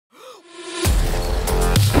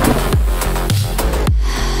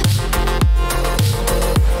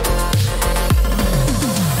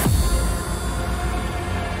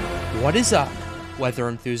What is up, weather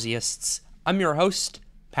enthusiasts? I'm your host,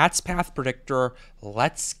 Pat's Path Predictor.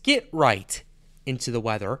 Let's get right into the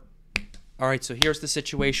weather. Alright, so here's the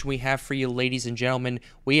situation we have for you, ladies and gentlemen.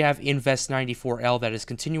 We have Invest 94L that is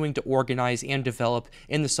continuing to organize and develop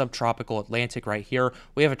in the subtropical Atlantic right here.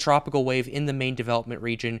 We have a tropical wave in the main development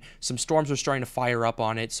region. Some storms are starting to fire up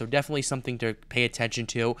on it, so definitely something to pay attention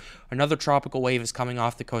to. Another tropical wave is coming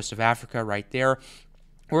off the coast of Africa right there.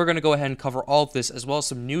 We're going to go ahead and cover all of this, as well as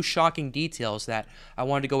some new shocking details that I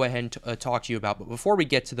wanted to go ahead and talk to you about. But before we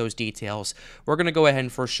get to those details, we're going to go ahead and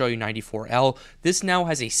first show you 94L. This now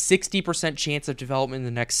has a 60% chance of development in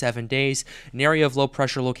the next 7 days. An area of low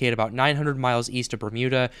pressure located about 900 miles east of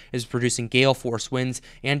Bermuda is producing gale force winds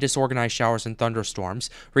and disorganized showers and thunderstorms.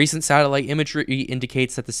 Recent satellite imagery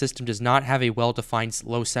indicates that the system does not have a well-defined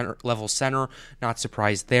low-level center. Not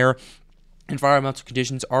surprised there. Environmental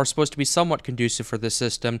conditions are supposed to be somewhat conducive for this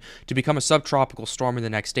system to become a subtropical storm in the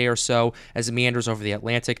next day or so as it meanders over the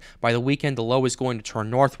Atlantic. By the weekend, the low is going to turn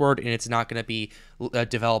northward, and it's not going to be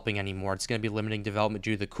developing anymore. It's going to be limiting development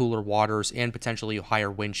due to the cooler waters and potentially a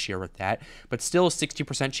higher wind shear with that. But still a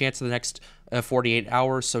 60% chance of the next 48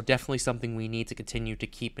 hours, so definitely something we need to continue to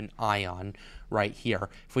keep an eye on right here.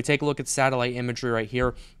 If we take a look at satellite imagery right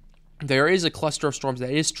here, there is a cluster of storms that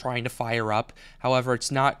is trying to fire up. However, it's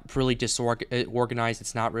not really disorganized.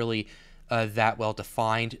 It's not really that well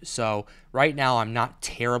defined. So right now, I'm not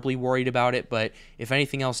terribly worried about it. But if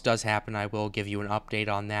anything else does happen, I will give you an update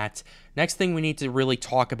on that. Next thing we need to really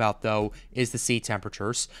talk about, though, is the sea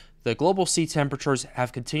temperatures. The global sea temperatures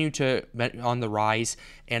have continued to on the rise,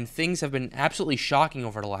 and things have been absolutely shocking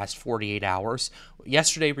over the last 48 hours.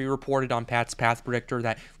 Yesterday, we reported on Pat's Path Predictor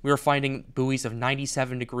that we were finding buoys of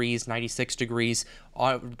 97 degrees, 96 degrees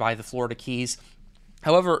by the Florida Keys.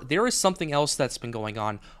 However, there is something else that's been going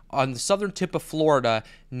on. On the southern tip of Florida,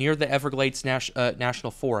 near the Everglades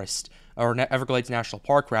National Forest, or Everglades National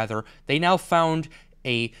Park, rather, they now found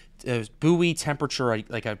a buoy temperature,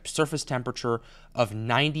 like a surface temperature of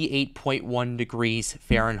 98.1 degrees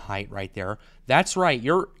Fahrenheit right there. That's right,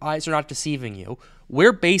 your eyes are not deceiving you.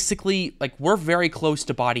 We're basically, we're very close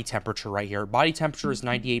to body temperature right here. Body temperature is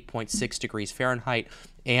 98.6 degrees Fahrenheit,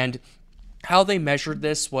 and how they measured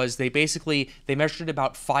this was they measured it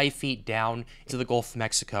about 5 feet down to the Gulf of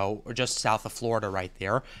Mexico, or just south of Florida right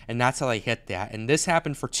there, and that's how they hit that. And this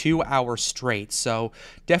happened for 2 hours straight, so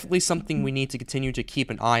definitely something we need to continue to keep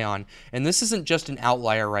an eye on. And this isn't just an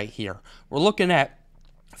outlier right here. We're looking at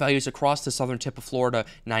values across the southern tip of Florida: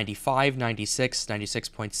 95, 96,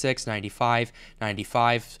 96.6, 95,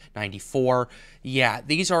 95, 94. Yeah,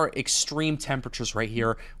 these are extreme temperatures right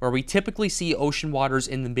here, where we typically see ocean waters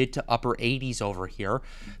in the mid to upper 80s over here.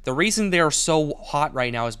 The reason they're so hot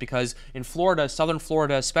right now is because in Florida, southern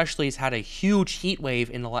Florida especially, has had a huge heat wave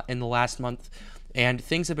in the last month, and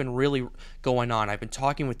things have been really going on. I've been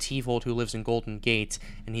talking with T-Volt, who lives in Golden Gate,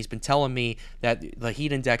 and he's been telling me that the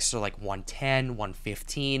heat indexes are like 110,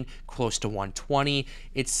 115, close to 120.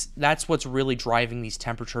 That's what's really driving these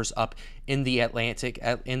temperatures up in the Atlantic,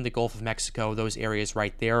 in the Gulf of Mexico, those areas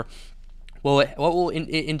right there. Well, what will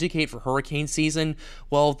indicate for hurricane season?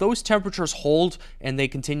 Well, if those temperatures hold and they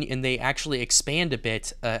continue and they actually expand a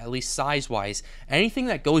bit, at least size-wise, anything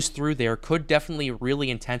that goes through there could definitely really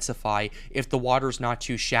intensify if the water's not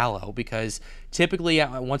too shallow, because typically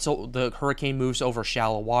once the hurricane moves over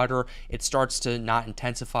shallow water, it starts to not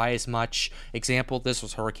intensify as much. Example of this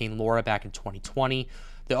was Hurricane Laura back in 2020.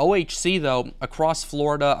 The OHC, though, across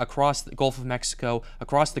Florida, across the Gulf of Mexico,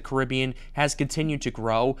 across the Caribbean, has continued to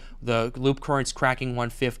grow. The loop current's cracking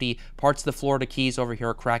 150. Parts of the Florida Keys over here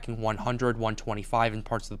are cracking 100, 125 in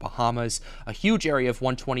parts of the Bahamas. A huge area of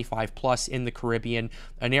 125 plus in the Caribbean.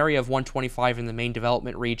 An area of 125 in the main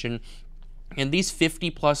development region. And these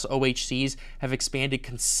 50-plus OHCs have expanded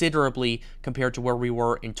considerably compared to where we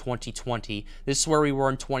were in 2020. This is where we were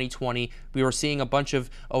in 2020. We were seeing a bunch of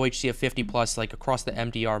OHC of 50-plus, like across the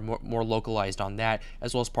MDR, more localized on that,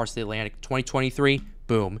 as well as parts of the Atlantic. 2023,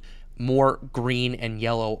 boom. More green and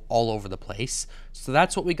yellow all over the place. So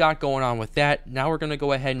that's what we got going on with that. Now we're going to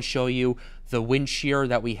go ahead and show you the wind shear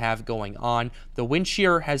that we have going on. The wind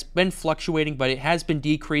shear has been fluctuating, but it has been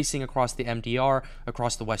decreasing across the MDR,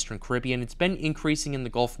 across the Western Caribbean. It's been increasing in the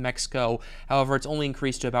Gulf of Mexico. However, it's only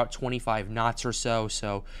increased to about 25 knots or so,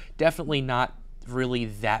 so definitely not really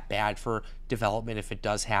that bad for development if it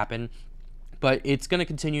does happen. but it's going to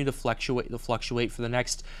continue to fluctuate for the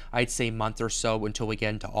next, I'd say, month or so until we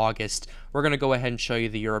get into August. We're going to go ahead and show you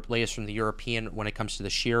the latest from the European when it comes to the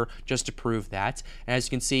shear, just to prove that. And as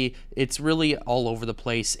you can see, it's really all over the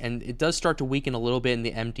place, and it does start to weaken a little bit in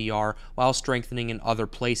the MDR while strengthening in other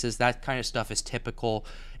places. That kind of stuff is typical.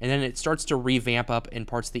 And then it starts to revamp up in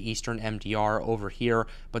parts of the eastern MDR over here,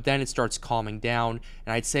 but then it starts calming down.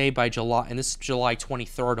 And I'd say by July, and this is July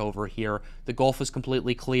 23rd over here, the Gulf is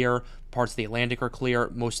completely clear. Parts of the Atlantic are clear.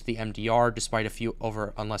 Most of the MDR, despite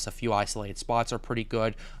unless a few isolated spots, are pretty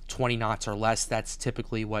good. 20 knots or less. That's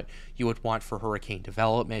typically what you would want for hurricane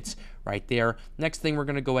development right there. Next thing we're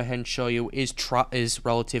going to go ahead and show you is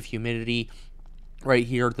relative humidity. Right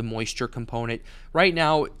here, the moisture component. Right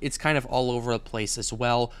now, it's kind of all over the place as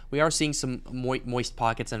well. We are seeing some moist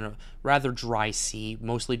pockets and a rather dry sea,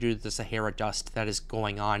 mostly due to the Sahara dust that is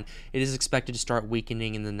going on. It is expected to start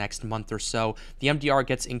weakening in the next month or so. The MDR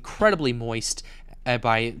gets incredibly moist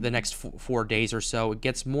by the next 4 days or so. It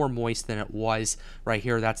gets more moist than it was right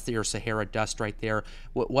here. That's your Sahara dust right there.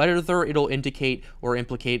 Whether it'll indicate or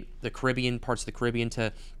implicate the Caribbean, parts of the Caribbean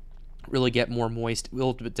to really get more moist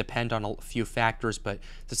will depend on a few factors, but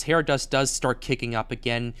the Sahara dust does start kicking up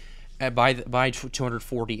again by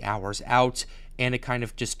 240 hours out, and it kind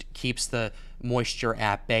of just keeps the moisture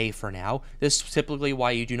at bay for now. This is typically why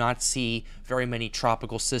you do not see very many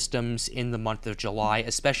tropical systems in the month of July,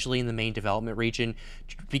 especially in the main development region,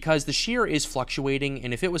 because the shear is fluctuating,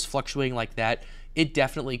 and if it was fluctuating like that, it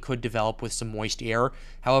definitely could develop with some moist air.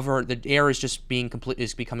 However, the air is just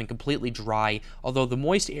becoming completely dry. Although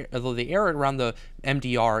the air around the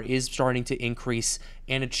MDR is starting to increase,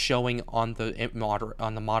 and it's showing on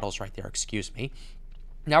the models right there. Excuse me.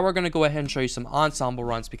 Now we're going to go ahead and show you some ensemble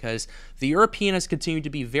runs, because the European has continued to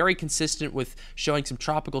be very consistent with showing some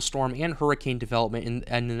tropical storm and hurricane development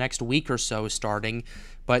in the next week or so starting.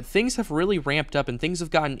 But things have really ramped up and things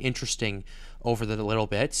have gotten interesting over the little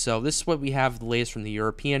bit. So this is what we have the latest from the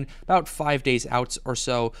European, about 5 days out or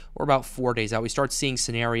so, or about 4 days out. We start seeing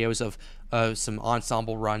scenarios of some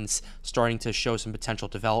ensemble runs starting to show some potential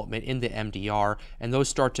development in the MDR, and those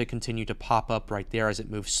start to continue to pop up right there as it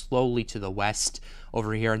moves slowly to the west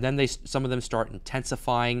over here. And then some of them start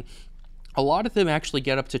intensifying. A lot of them actually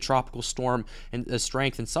get up to tropical storm and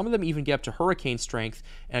strength, and some of them even get up to hurricane strength.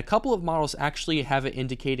 And a couple of models actually have it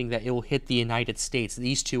indicating that it will hit the United States.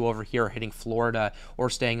 These two over here are hitting Florida or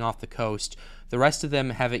staying off the coast. The rest of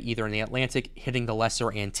them have it either in the Atlantic, hitting the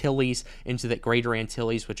Lesser Antilles, into the Greater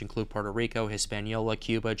Antilles, which include Puerto Rico, Hispaniola,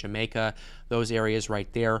 Cuba, Jamaica, those areas right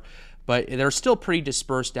there. But they're still pretty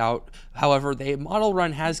dispersed out. However, the model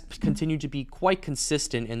run has continued to be quite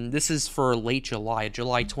consistent, and this is for late July,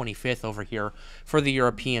 July 25th over here for the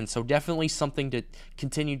European. So definitely something to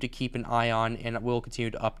continue to keep an eye on, and we'll continue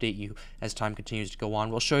to update you as time continues to go on.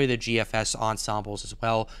 We'll show you the GFS ensembles as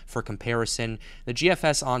well for comparison. The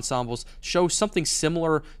GFS ensembles show something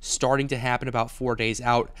similar starting to happen about 4 days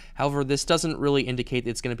out. However, this doesn't really indicate that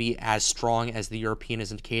it's going to be as strong as the European is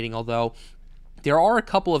indicating, although there are a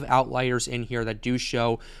couple of outliers in here that do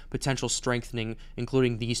show potential strengthening,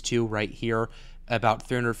 including these two right here, about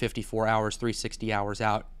 354 hours, 360 hours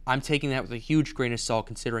out. I'm taking that with a huge grain of salt,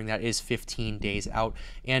 considering that is 15 days out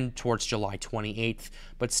and towards July 28th.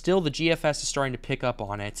 But still, the GFS is starting to pick up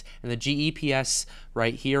on it. And the GEPS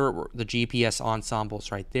right here, the GPS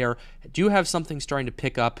ensembles right there, do have something starting to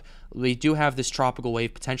pick up. We do have this tropical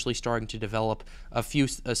wave potentially starting to develop, a few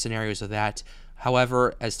scenarios of that.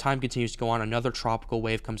 However, as time continues to go on, another tropical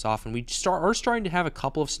wave comes off, and we are starting to have a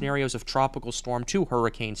couple of scenarios of tropical storm to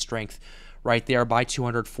hurricane strength right there by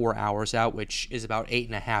 204 hours out, which is about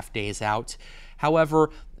 8.5 days out. However,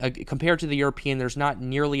 compared to the European, there's not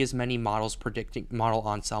nearly as many model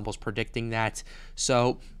ensembles predicting that.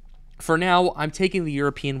 So for now, I'm taking the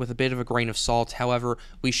European with a bit of a grain of salt. However,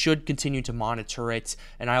 we should continue to monitor it,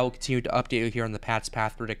 and I will continue to update you here on the Pat's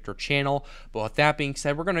Path Predictor channel. But with that being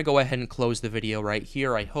said, we're going to go ahead and close the video right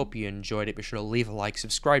here. I hope you enjoyed it. Be sure to leave a like,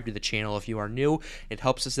 subscribe to the channel if you are new. It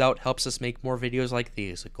helps us out, helps us make more videos like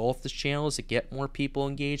these. The goal of this channel is to get more people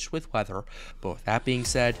engaged with weather. But with that being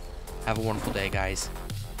said, have a wonderful day, guys.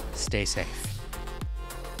 Stay safe.